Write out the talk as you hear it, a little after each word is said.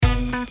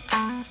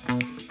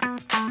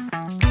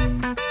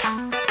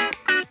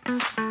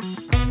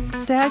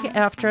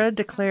SAG-AFTRA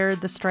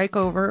declared the strike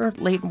over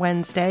late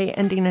Wednesday,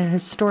 ending a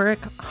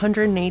historic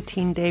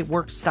 118-day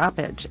work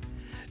stoppage.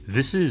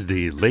 This is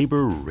the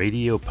Labor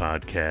Radio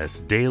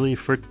Podcast daily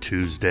for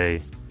Tuesday,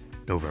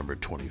 November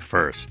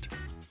 21st.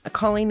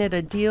 Calling it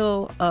a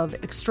deal of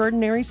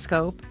extraordinary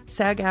scope,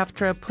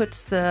 SAG-AFTRA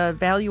puts the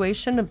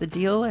valuation of the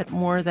deal at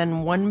more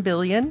than $1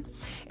 billion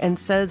and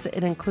says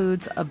it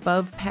includes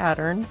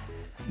above-pattern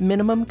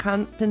minimum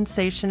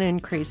compensation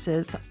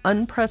increases,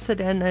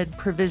 unprecedented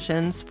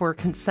provisions for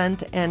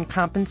consent and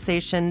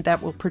compensation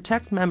that will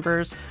protect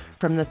members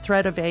from the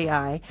threat of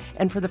AI,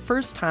 and for the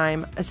first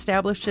time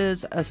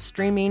establishes a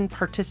streaming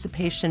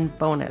participation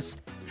bonus.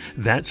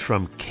 That's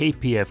from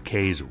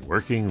KPFK's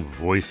Working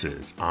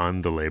Voices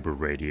on the Labor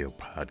Radio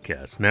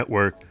Podcast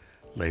Network,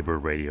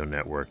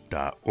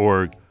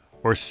 laborradionetwork.org,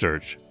 or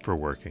search for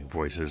Working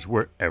Voices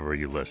wherever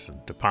you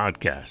listen to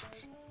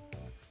podcasts.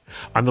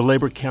 On the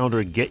Labor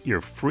Calendar, get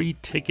your free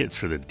tickets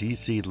for the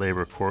DC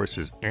Labor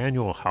Chorus's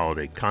annual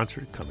holiday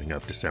concert coming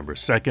up December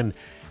 2nd.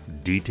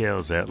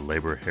 Details at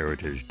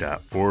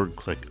laborheritage.org.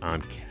 Click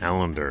on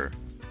Calendar.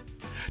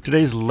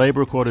 Today's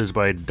labor quote is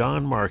by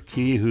Don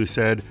Marquis, who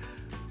said,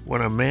 "When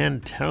a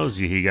man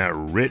tells you he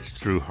got rich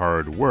through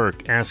hard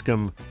work, ask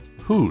him,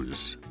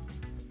 whose?"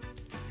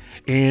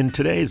 In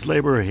today's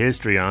labor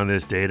history, on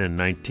this date in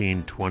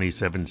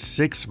 1927,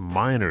 6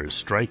 miners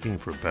striking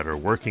for better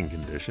working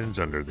conditions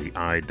under the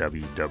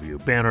IWW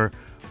banner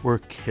were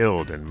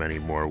killed and many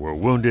more were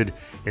wounded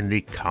in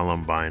the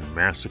Columbine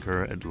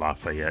Massacre at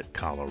Lafayette,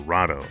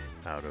 Colorado.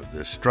 Out of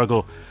this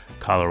struggle,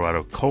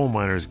 Colorado coal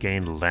miners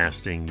gained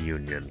lasting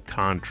union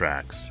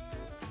contracts.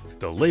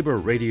 The Labor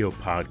Radio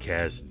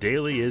Podcast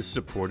Daily is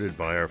supported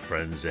by our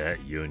friends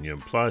at Union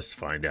Plus.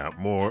 Find out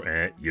more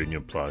at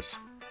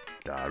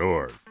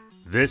unionplus.org.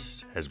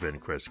 This has been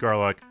Chris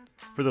Garlock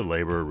for the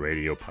Labor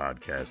Radio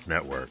Podcast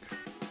Network.